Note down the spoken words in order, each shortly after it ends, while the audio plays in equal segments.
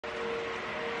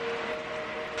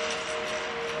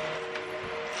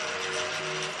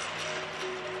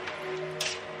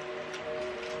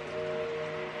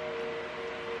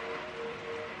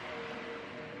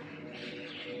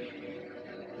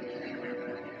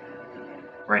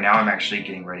Right now I'm actually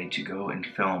getting ready to go and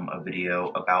film a video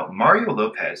about Mario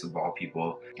Lopez, of all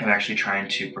people. I'm actually trying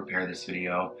to prepare this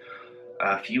video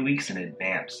a few weeks in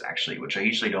advance, actually, which I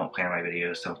usually don't plan my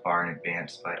videos so far in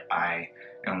advance, but I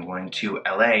am going to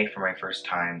LA for my first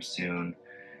time soon,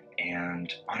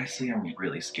 and honestly I'm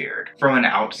really scared. From an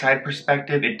outside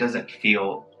perspective, it doesn't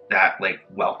feel that like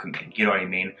welcoming, you know what I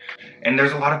mean? And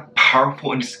there's a lot of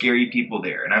powerful and scary people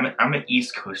there, and I'm an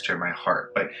East Coaster in my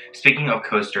heart. But speaking of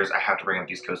coasters, I have to bring up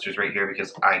these coasters right here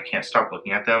because I can't stop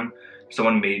looking at them.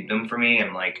 Someone made them for me,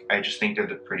 and like I just think they're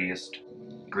the prettiest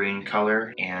green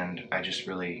color, and I just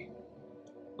really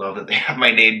love that they have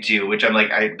my name too, which I'm like,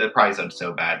 that probably sounds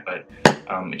so bad, but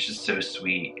it's just so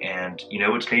sweet. And you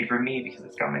know it's made for me because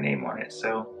it's got my name on it.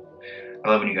 So I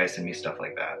love when you guys send me stuff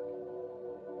like that.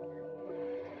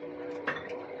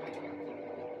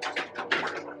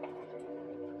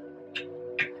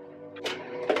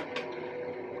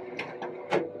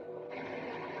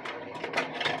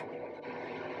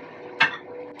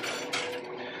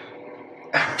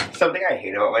 Something I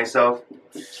hate about myself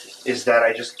is that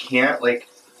I just can't, like,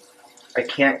 I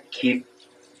can't keep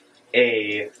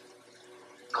a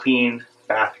clean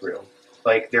bathroom.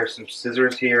 Like, there's some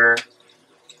scissors here,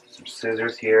 some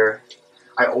scissors here.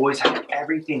 I always have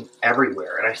everything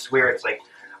everywhere, and I swear it's like,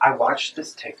 I watched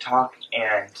this TikTok,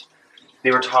 and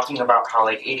they were talking about how,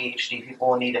 like, ADHD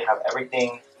people need to have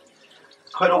everything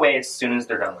put away as soon as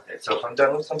they're done with it. So if I'm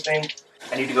done with something,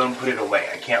 I need to go and put it away.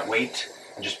 I can't wait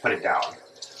and just put it down.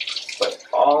 But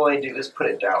all I do is put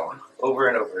it down over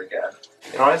and over again.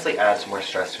 It honestly adds more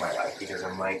stress to my life because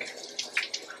I'm like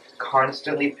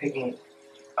constantly picking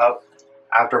up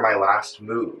after my last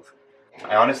move.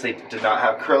 I honestly did not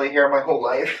have curly hair my whole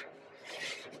life.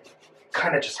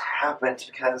 Kind of just happened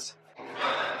because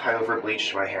I over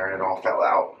bleached my hair and it all fell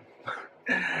out.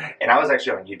 And I was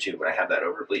actually on YouTube when I had that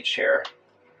over bleached hair.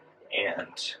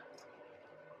 And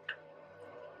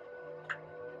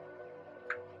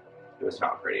it was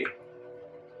not pretty.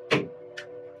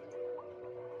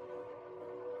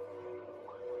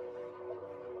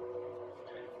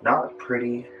 Not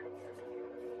pretty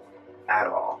at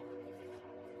all.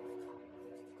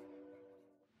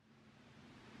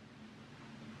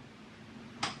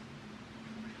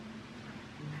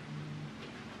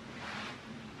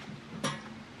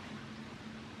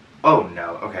 Oh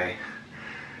no, okay.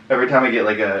 Every time I get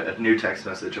like a new text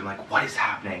message, I'm like, what is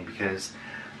happening? Because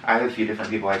I have a few different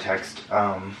people I text.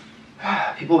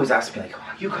 People always ask me like,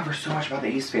 oh, you cover so much about the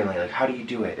East family, like how do you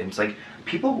do it? And it's like,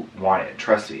 people want it,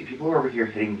 trust me. People are over here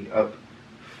hitting me up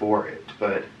for it.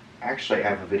 But actually I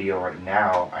have a video right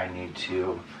now I need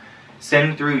to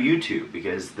send through YouTube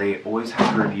because they always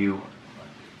have to review.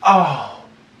 Oh!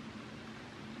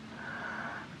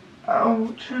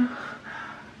 Ouch.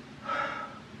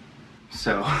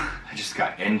 So, I just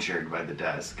got injured by the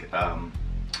desk.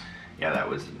 Yeah, that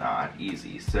was not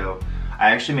easy. So,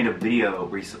 I actually made a video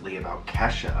recently about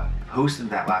Kesha. I posted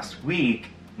that last week,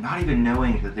 not even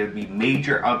knowing that there would be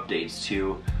major updates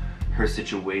to her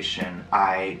situation.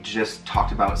 I just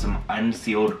talked about some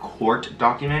unsealed court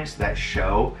documents that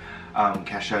show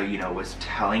Kesha, you know, was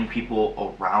telling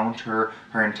people around her,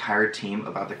 her entire team,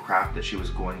 about the crap that she was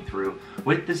going through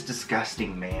with this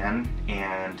disgusting man.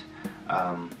 And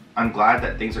I'm glad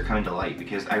that things are coming to light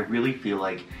because I really feel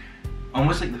like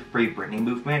almost like the Free Britney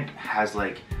movement has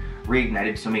like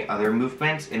reignited so many other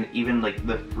movements, and even like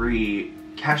the Free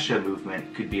Kesha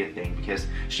movement could be a thing because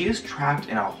she is trapped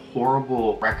in a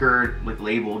horrible record like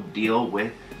label deal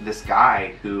with this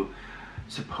guy who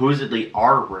supposedly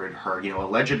R-worded her, you know,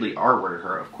 allegedly R-worded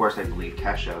her. Of course I believe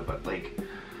Kesha, but like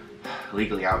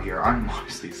legally out here I'm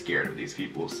honestly scared of these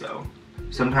people. So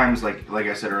sometimes like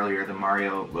I said earlier, the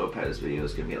Mario Lopez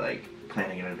videos can be like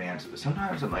planning in advance, but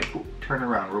sometimes I'm like, turn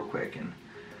around real quick, and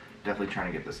definitely trying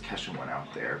to get this Kesha one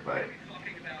out there. But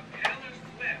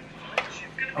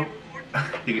oh, I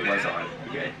think it was on.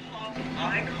 Okay.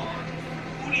 Icon.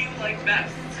 Who do you like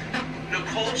best?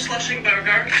 Nicole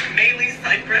Schlesingberger, Maylee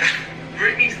Cypress,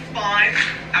 Brittany Spine,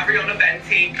 Ariana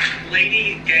Benti,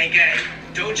 Lady Gay,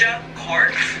 Doja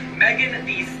Cat, Megan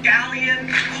Thee Stallion,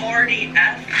 Cardi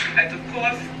F, and of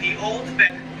course the old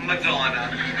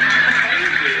Madonna.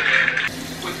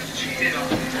 Was cheated on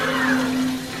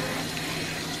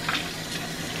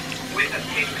with a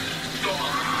pink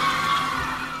storm.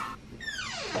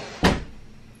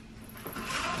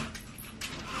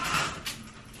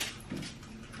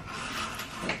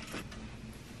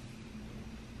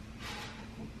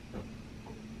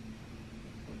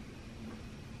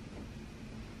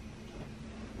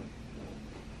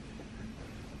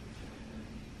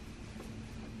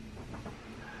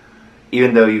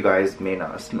 Even though you guys may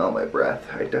not smell my breath,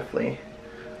 I definitely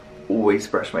always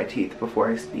brush my teeth before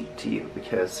I speak to you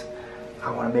because I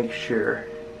want to make sure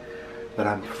that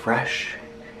I'm fresh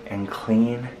and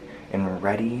clean and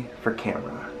ready for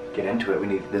camera. Get into it. We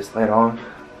need this light on.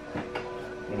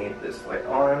 We need this light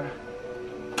on.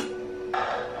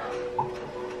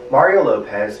 Mario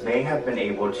Lopez may have been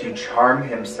able to charm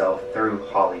himself through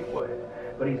Hollywood,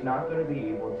 but he's not going to be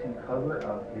able to cover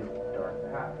up his dark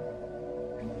past.